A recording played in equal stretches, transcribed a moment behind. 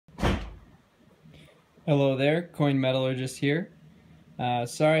Hello there, coinmetallurgist here.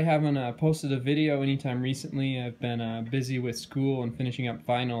 Sorry I haven't posted a video anytime recently. I've been busy with school and finishing up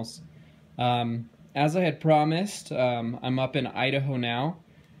finals. As I had promised, I'm up in Idaho now,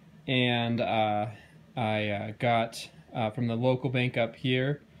 and I got from the local bank up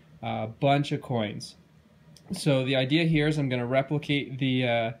here a bunch of coins. So the idea here is I'm going to replicate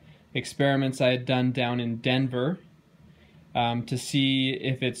the experiments I had done down in Denver to see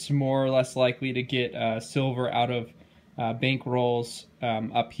if it's more or less likely to get silver out of bank rolls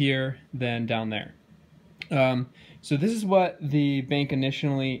up here than down there. So this is what the bank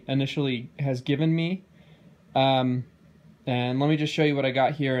initially has given me. And let me just show you what I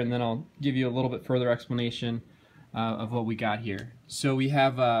got here, and then I'll give you a little bit further explanation of what we got here. So we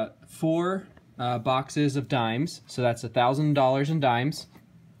have 4 boxes of dimes, so that's $1,000 in dimes.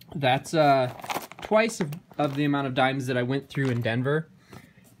 That's twice of the amount of dimes that I went through in Denver.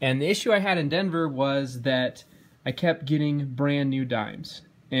 And the issue I had in Denver was that I kept getting brand new dimes.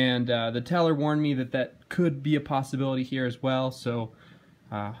 And the teller warned me that that could be a possibility here as well, so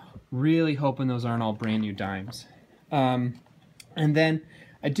really hoping those aren't all brand new dimes. And then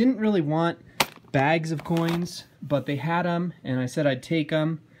I didn't really want bags of coins, but they had them, and I said I'd take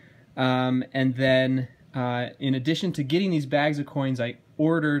them. And then in addition to getting these bags of coins, I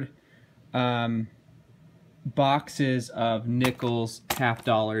ordered boxes of nickels, half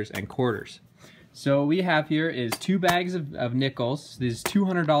dollars, and quarters. So what we have here is 2 bags of nickels. This is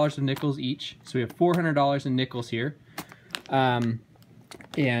 $200 of nickels each. So we have $400 in nickels here. And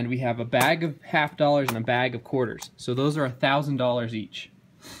we have a bag of half dollars and a bag of quarters. So those are $1,000 each.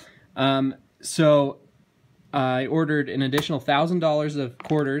 So I ordered an additional $1,000 of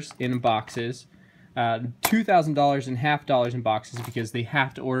quarters in boxes, $2,000 in half dollars in boxes because they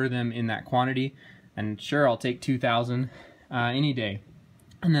have to order them in that quantity. And sure, I'll take 2,000 any day.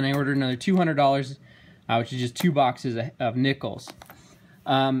 And then I ordered another $200, which is just 2 boxes of nickels.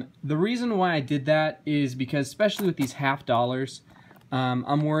 The reason why I did is because, especially with these half dollars,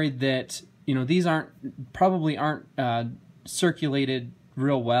 I'm worried that these probably aren't circulated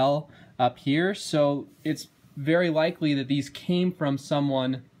real well up here. So it's very likely that these came from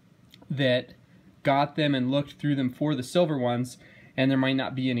someone that got them and looked through them for the silver ones, and there might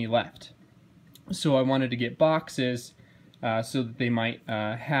not be any left. So I wanted to get boxes so that they might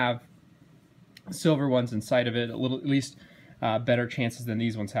have silver ones inside of it, at least better chances than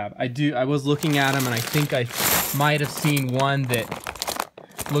these ones have. I was looking at them, and I think I might have seen one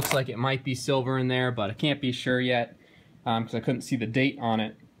that looks like it might be silver in there, but I can't be sure yet because I couldn't see the date on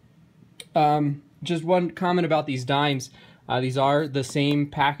it. Just one comment about these dimes. These are the same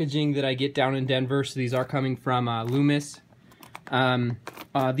packaging that I get down in Denver, so these are coming from Loomis.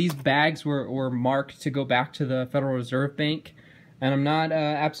 These bags were marked to go back to the Federal Reserve Bank, and I'm not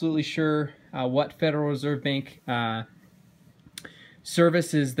absolutely sure what Federal Reserve Bank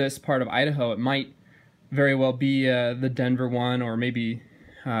services this part of Idaho. It might very well be the Denver one, or maybe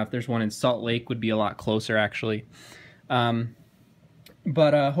if there's one in Salt Lake, would be a lot closer actually.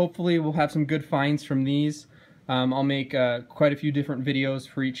 But hopefully we'll have some good finds from these. I'll make quite a few different videos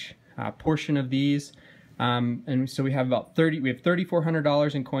for each portion of these. And so we have about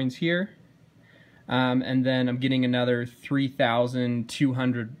 $3,400 in coins here, and then I'm getting another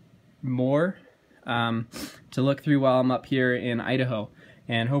 3,200 more to look through while I'm up here in Idaho,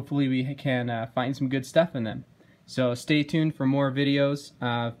 and hopefully we can find some good stuff in them. So stay tuned for more videos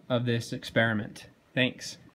of this experiment. Thanks.